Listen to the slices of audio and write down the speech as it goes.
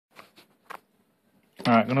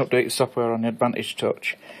Alright, I'm going to update the software on the Advantage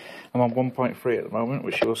Touch. I'm on 1.3 at the moment,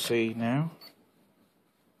 which you'll see now.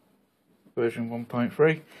 Version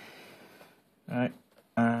 1.3. Right,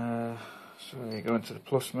 so you go into the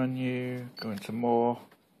plus menu, go into more,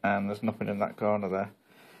 and there's nothing in that corner there.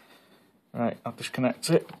 Right, I'll disconnect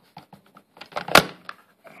it.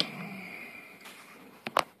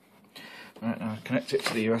 Right, now connect it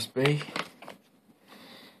to the USB.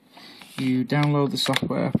 You download the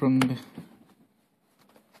software from the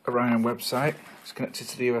Orion website. It's connected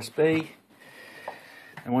to the USB,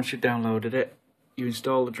 and once you've downloaded it, you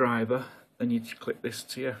install the driver. Then you click this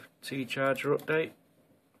TFT charger update.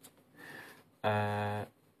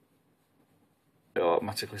 It'll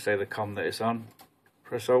automatically say the COM that it's on.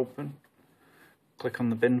 Press open. Click on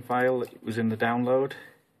the bin file that was in the download.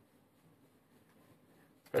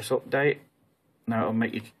 Press update. Now it'll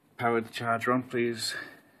make you power the charger on. Please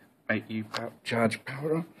make you charge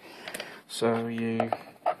power on. So you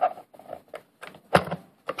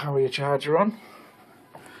power your charger on,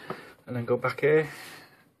 and then go back here,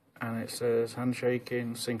 and it says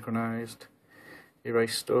handshaking, synchronized,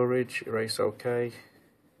 erase storage, erase OK,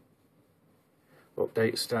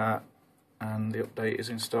 update start, and the update is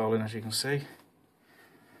installing, as you can see.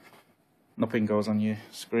 Nothing goes on your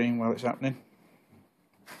screen while it's happening.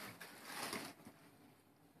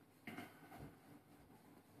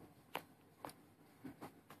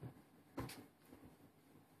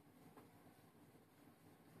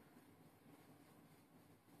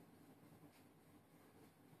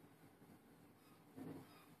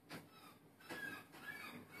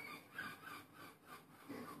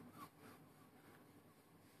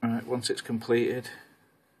 Alright, once it's completed,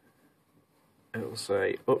 it will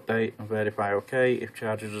say update and verify OK. If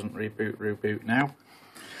charger doesn't reboot, reboot now.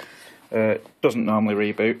 Doesn't normally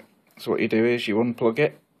reboot, so what you do is you unplug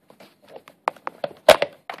it.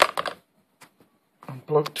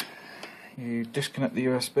 Unplugged. You disconnect the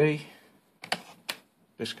USB.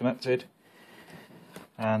 Disconnected.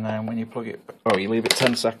 And then when you plug it, you leave it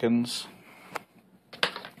 10 seconds.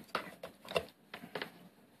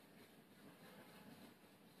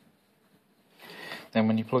 Then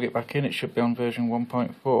when you plug it back in, it should be on version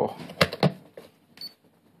 1.4.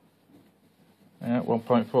 Yeah,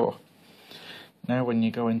 1.4. Now when you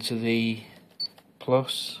go into the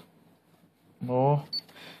plus, more,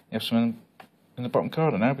 you have something in the bottom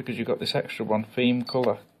corner now, because you've got this extra one, theme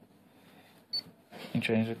colour. You can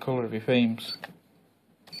change the colour of your themes.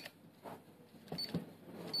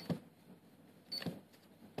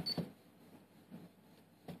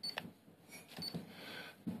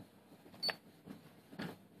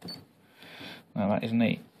 Now that is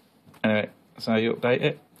neat. Anyway, that's how you update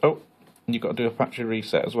it. Oh, and you've got to do a factory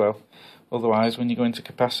reset as well. Otherwise, when you go into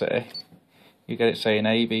capacity, you get it saying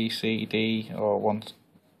A, B, C, D, or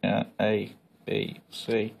A, B,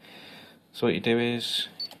 C. So what you do is,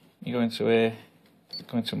 you go into here,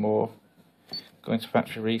 go into more, go into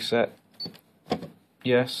factory reset,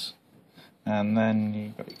 yes, and then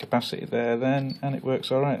you've got your capacity there then, and it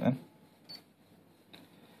works alright then.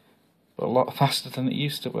 But a lot faster than it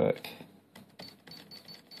used to work.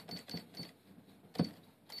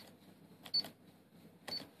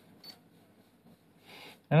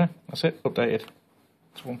 Yeah, that's it, updated.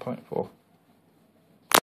 It's 1.4.